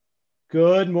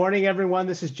Good morning, everyone.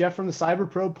 This is Jeff from the Cyber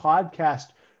Pro podcast,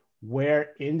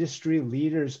 where industry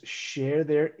leaders share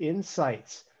their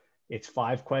insights. It's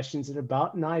 5 questions in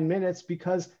about 9 minutes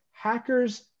because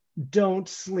hackers don't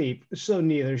sleep, so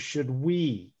neither should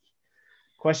we.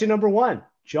 Question number one,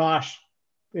 Josh,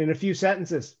 in a few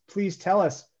sentences, please tell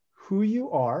us who you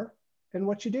are and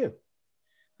what you do.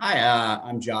 Hi,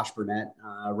 I'm Josh Burnett,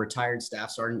 retired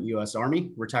Staff Sergeant, U.S.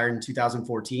 Army, retired in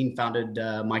 2014, founded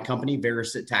my company,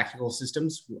 Virescit Tactical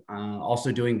Systems,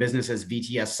 also doing business as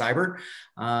VTS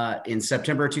Cyber. In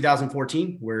September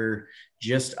 2014, we're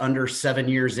just under 7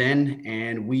 years in,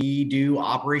 and we do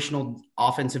operational,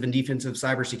 offensive, and defensive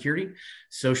cybersecurity,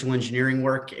 social engineering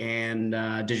work, and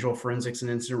digital forensics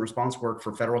and incident response work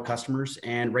for federal customers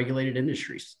and regulated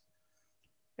industries.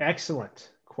 Excellent.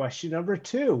 Question number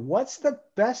two, what's the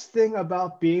best thing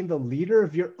about being the leader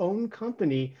of your own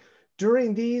company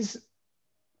during these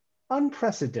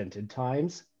unprecedented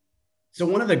times? So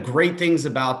one of the great things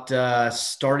about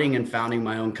starting and founding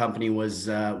my own company was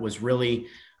really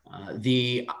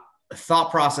the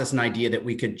thought process and idea that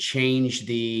we could change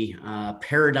the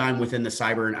paradigm within the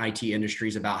cyber and IT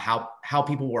industries about how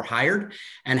people were hired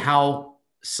and how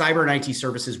cyber and IT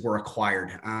services were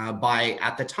acquired by,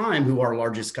 at the time, who our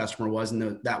largest customer was,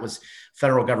 and that was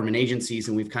federal government agencies.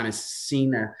 And we've kind of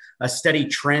seen a steady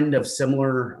trend of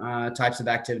similar types of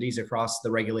activities across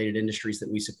the regulated industries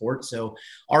that we support. So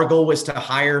our goal was to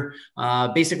hire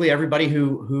basically everybody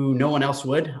who no one else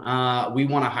would. We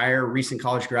want to hire recent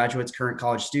college graduates, current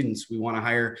college students. We want to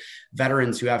hire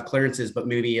veterans who have clearances but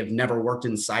maybe have never worked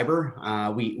in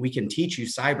cyber. We can teach you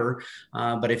cyber,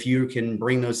 but if you can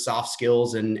bring those soft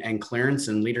skills and clearance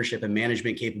and leadership and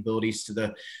management capabilities to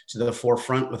the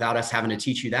forefront without us having to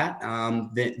teach you that,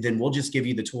 then we'll just give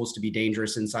you the tools to be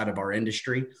dangerous inside of our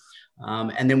industry.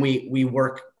 And then we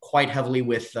work quite heavily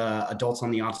with adults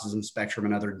on the autism spectrum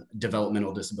and other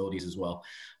developmental disabilities as well.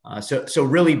 So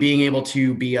really being able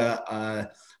to be a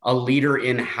leader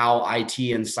in how IT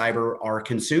and cyber are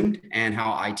consumed and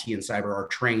how IT and cyber are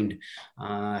trained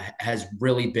has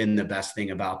really been the best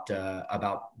thing about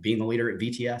being the leader at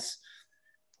VTS.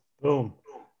 Boom.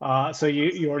 So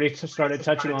you already started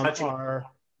touching on our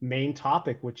main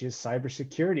topic, which is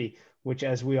cybersecurity, which,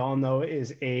 as we all know,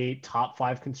 is a top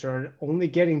 5 concern, only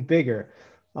getting bigger.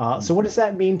 So what does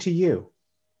that mean to you?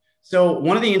 So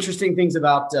one of the interesting things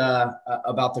about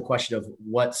the question of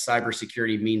what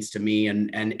cybersecurity means to me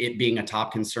and it being a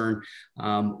top concern,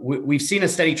 we've seen a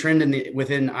steady trend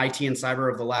within IT and cyber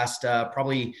over the last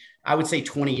probably, I would say,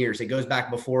 20 years. It goes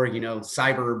back before,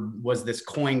 cyber was this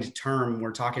coined term.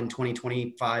 We're talking 20,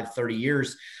 25, 30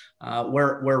 years.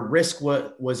 Where risk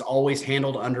was always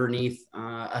handled underneath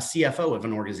a CFO of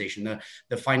an organization,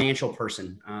 the financial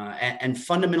person. And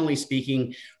fundamentally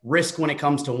speaking, risk when it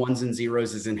comes to ones and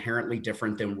zeros is inherently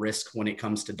different than risk when it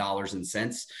comes to dollars and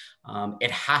cents.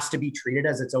 It has to be treated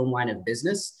as its own line of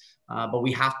business. But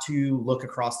we have to look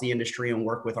across the industry and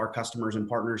work with our customers and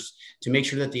partners to make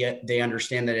sure that they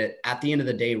understand that at the end of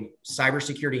the day,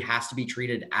 cybersecurity has to be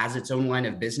treated as its own line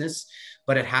of business,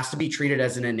 but it has to be treated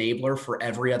as an enabler for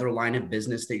every other line of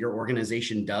business that your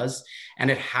organization does.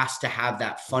 And it has to have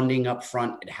that funding up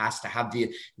front. It has to have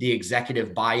the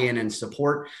executive buy-in and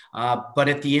support. But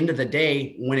at the end of the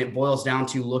day, when it boils down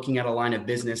to looking at a line of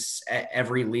business,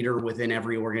 every leader within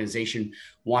every organization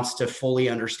wants to fully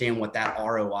understand what that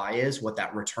ROI is, what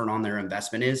that return on their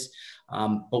investment is.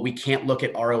 But we can't look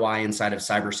at ROI inside of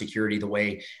cybersecurity the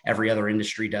way every other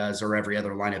industry does or every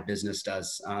other line of business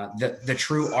does. The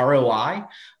true ROI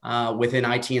within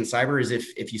IT and cyber is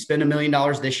if you spend $1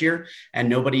 million this year and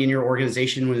nobody in your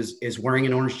organization is wearing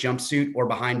an orange jumpsuit or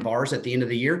behind bars at the end of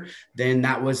the year, then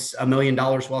that was $1 million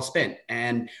well spent.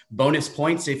 And bonus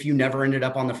points if you never ended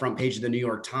up on the front page of the New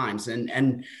York Times.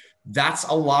 And that's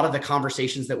a lot of the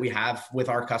conversations that we have with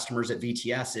our customers at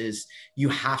VTS is you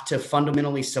have to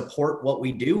fundamentally support what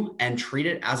we do and treat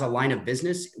it as a line of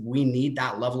business. We need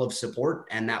that level of support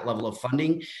and that level of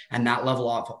funding and that level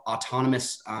of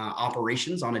autonomous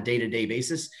operations on a day-to-day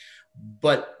basis.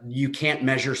 But you can't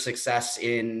measure success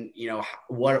in,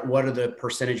 what are the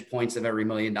percentage points of every $1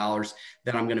 million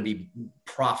that I'm going to be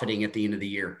profiting at the end of the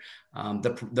year.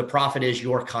 The profit is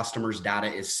your customer's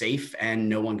data is safe and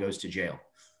no one goes to jail.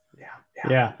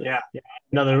 Yeah.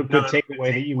 Another good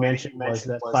takeaway that you mentioned was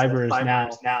that cyber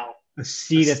is now a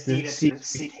seat at the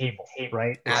C-suite table,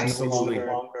 right? Absolutely. No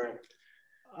longer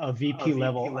a VP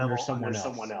level under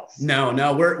someone else.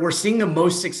 No, we're seeing the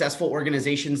most successful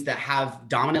organizations that have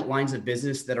dominant lines of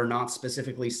business that are not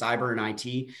specifically cyber and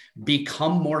IT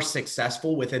become more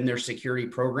successful within their security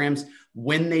programs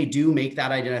when they do make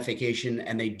that identification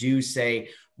and they do say,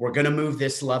 we're going to move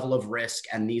this level of risk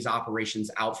and these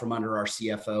operations out from under our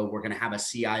CFO. We're going to have a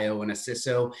CIO and a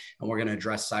CISO, and we're going to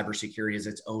address cybersecurity as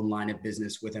its own line of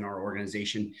business within our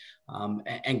organization,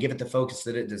 and give it the focus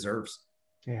that it deserves.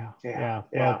 Yeah.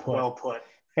 Well put.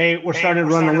 Hey, we're starting to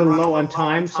run a little low on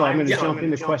time, so I'm going to jump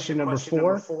into question number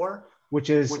four, which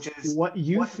is what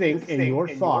you think and your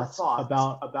thoughts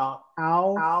about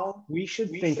how we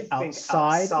should think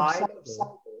outside of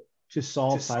cyber to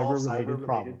solve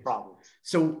cyber-related problems.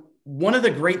 So one of the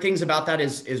great things about that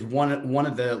is one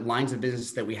of the lines of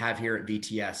business that we have here at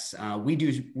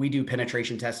VTS. We do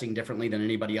penetration testing differently than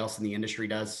anybody else in the industry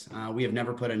does. We have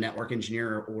never put a network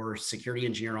engineer or security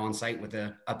engineer on site with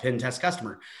a pen test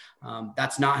customer.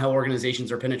 That's not how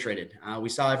organizations are penetrated. We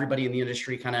saw everybody in the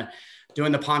industry kind of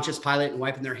doing the Pontius Pilate and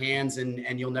wiping their hands,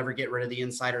 and you'll never get rid of the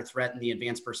insider threat and the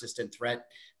advanced persistent threat.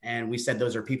 And we said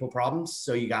those are people problems.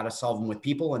 So you got to solve them with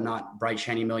people and not bright,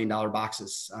 shiny $1 million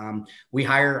boxes. We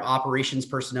hire operations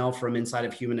personnel from inside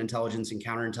of human intelligence and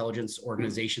counterintelligence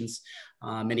organizations,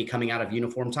 many coming out of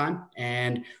uniform time.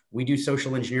 And we do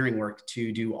social engineering work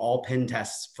to do all pen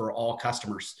tests for all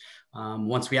customers.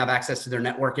 Once we have access to their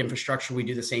network infrastructure, we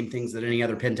do the same things that any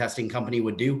other pen testing company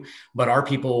would do, but our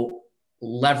people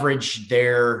leverage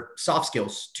their soft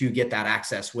skills to get that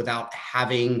access without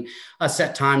having a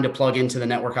set time to plug into the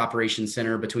network operations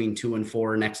center between 2 and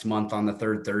 4 next month on the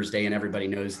third Thursday. And everybody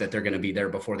knows that they're going to be there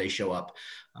before they show up.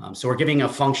 So we're giving a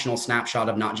functional snapshot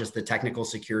of not just the technical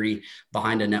security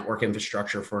behind a network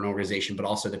infrastructure for an organization, but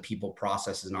also the people,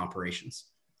 processes, and operations.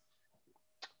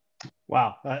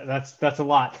 Wow. That's a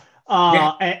lot.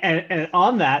 And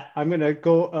on that, I'm going to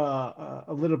go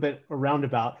a little bit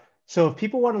roundabout. So if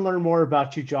people want to learn more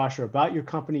about you, Josh, or about your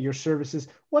company, your services,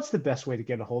 what's the best way to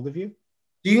get a hold of you?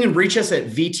 You can reach us at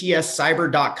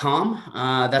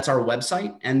vtscyber.com. That's our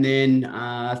website. And then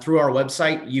through our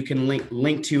website, you can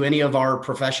link to any of our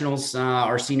professionals,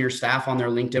 our senior staff on their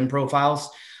LinkedIn profiles.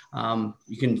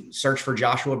 You can search for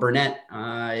Joshua Burnett.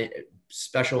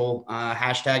 Special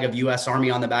hashtag of U.S.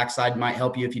 Army on the backside might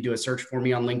help you if you do a search for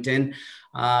me on LinkedIn.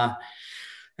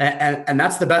 And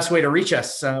that's the best way to reach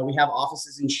us. We have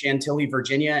offices in Chantilly,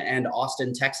 Virginia, and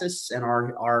Austin, Texas. And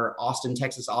our Austin,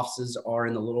 Texas offices are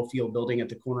in the Littlefield building at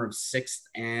the corner of 6th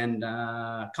and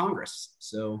Congress.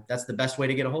 So that's the best way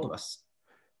to get a hold of us.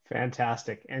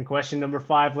 Fantastic. And question number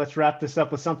 5, let's wrap this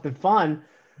up with something fun.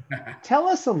 Tell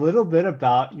us a little bit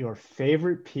about your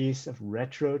favorite piece of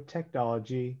retro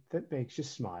technology that makes you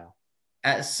smile.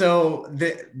 So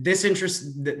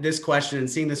this question and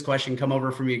seeing this question come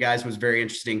over from you guys was very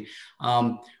interesting.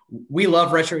 We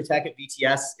love retro tech at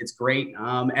VTS. It's great.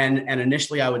 And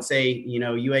initially I would say,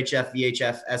 UHF,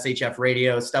 VHF, SHF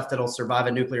radio, stuff that'll survive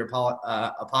a nuclear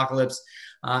apocalypse.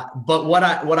 But what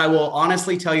I will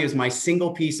honestly tell you is my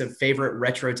single piece of favorite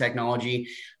retro technology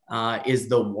is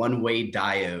the one-way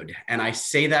diode. And I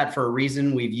say that for a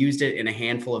reason. We've used it in a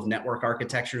handful of network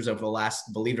architectures over the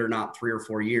last, believe it or not, 3 or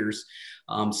 4 years,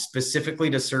 specifically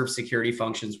to serve security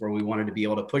functions where we wanted to be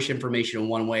able to push information in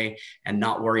one way and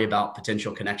not worry about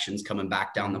potential connections coming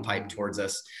back down the pipe towards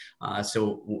us.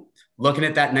 So looking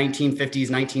at that 1950s,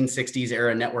 1960s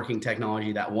era networking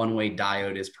technology, that one-way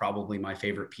diode is probably my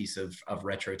favorite piece of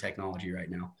retro technology right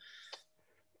now.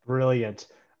 Brilliant.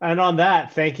 And on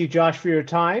that, thank you, Josh, for your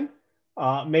time.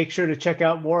 Make sure to check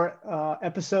out more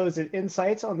episodes and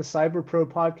insights on the Cyber Pro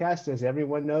podcast. As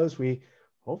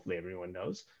hopefully everyone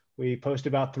knows, we post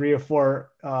about 3 or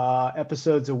 4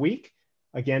 episodes a week.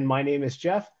 Again, my name is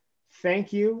Jeff.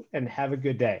 Thank you and have a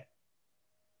good day.